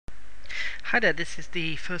Hi there, this is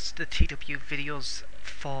the first of the TW videos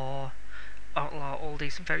for Outlaw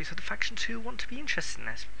Oldies and various other factions who want to be interested in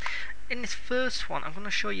this. In this first one, I'm going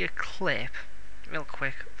to show you a clip, real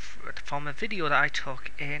quick, from a video that I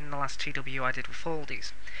took in the last TW I did with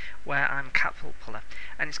Oldies, where I'm a catapult puller,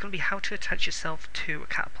 and it's going to be how to attach yourself to a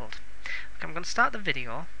catapult. Okay, I'm going to start the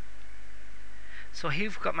video. So here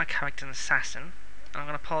we've got my character, an assassin, and I'm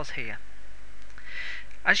going to pause here.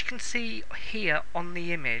 As you can see here on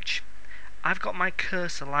the image, I've got my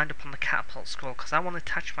cursor lined up on the catapult scroll because I want to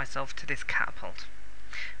attach myself to this catapult.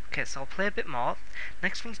 Okay, so I'll play a bit more.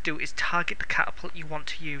 Next thing to do is target the catapult you want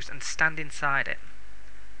to use and stand inside it.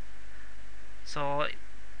 So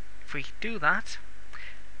if we do that,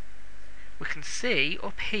 we can see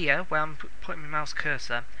up here where I'm putting my mouse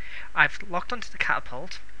cursor, I've locked onto the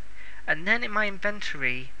catapult, and then in my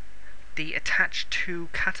inventory the attached to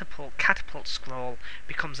catapult scroll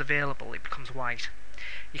becomes available. It becomes white.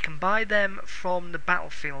 You can buy them from the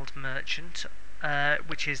battlefield merchant,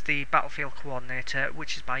 which is the battlefield coordinator,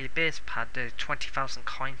 which is by your base pad, the 20,000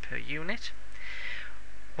 coin per unit.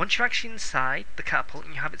 Once you're actually inside the catapult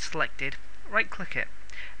and you have it selected, right click it,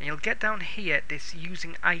 and you'll get down here this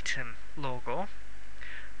using item logo.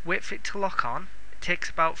 Wait for it to lock on. It takes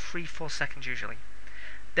about 3-4 seconds usually.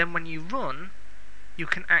 Then when you run, you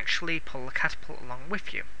can actually pull the catapult along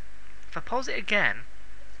with you. If I pause it again,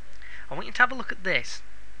 I want you to have a look at this.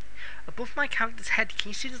 Above my character's head, can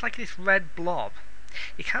you see there's like this red blob?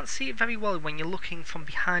 You can't see it very well when you're looking from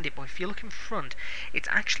behind it, but if you look in front, it's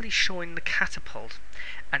actually showing the catapult.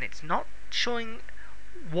 And it's not showing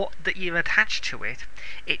what that you're attached to it,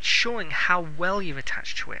 it's showing how well you're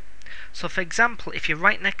attached to it. So for example, if you're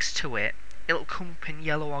right next to it, it'll come up in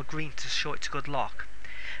yellow or green to show it's a good lock.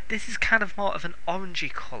 This is kind of more of an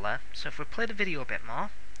orangey colour, so if we play the video a bit more,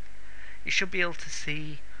 you should be able to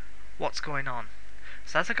see what's going on.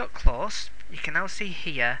 So as I got close, you can now see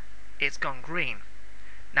here it's gone green.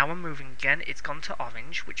 Now I'm moving again, it's gone to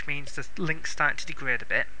orange, which means the link's starting to degrade a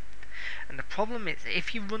bit. And the problem is,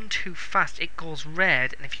 if you run too fast, it goes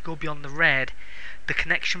red, and if you go beyond the red, the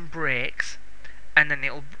connection breaks, and then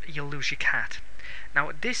you'll lose your cat. Now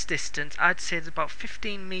at this distance, I'd say there's about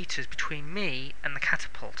 15 meters between me and the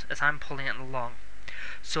catapult as I'm pulling it along.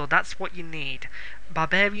 So that's what you need.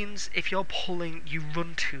 Barbarians, if you're pulling, you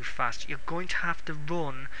run too fast. You're going to have to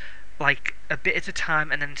run like a bit at a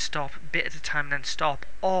time and then stop, a bit at a time and then stop,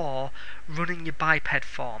 or running your biped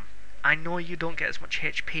form. I know you don't get as much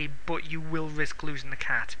HP, but you will risk losing the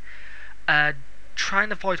cat. Try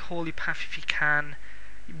and avoid holy path if you can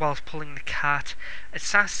whilst pulling the cat.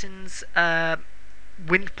 Assassins,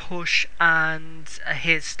 wind push and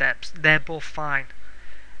haze steps, they're both fine.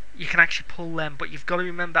 You can actually pull them, but you've got to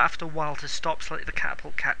remember after a while to stop so let the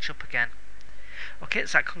catapult catch up again. Okay,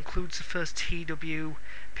 so that concludes the first TW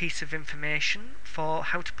piece of information for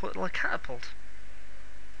how to put a catapult.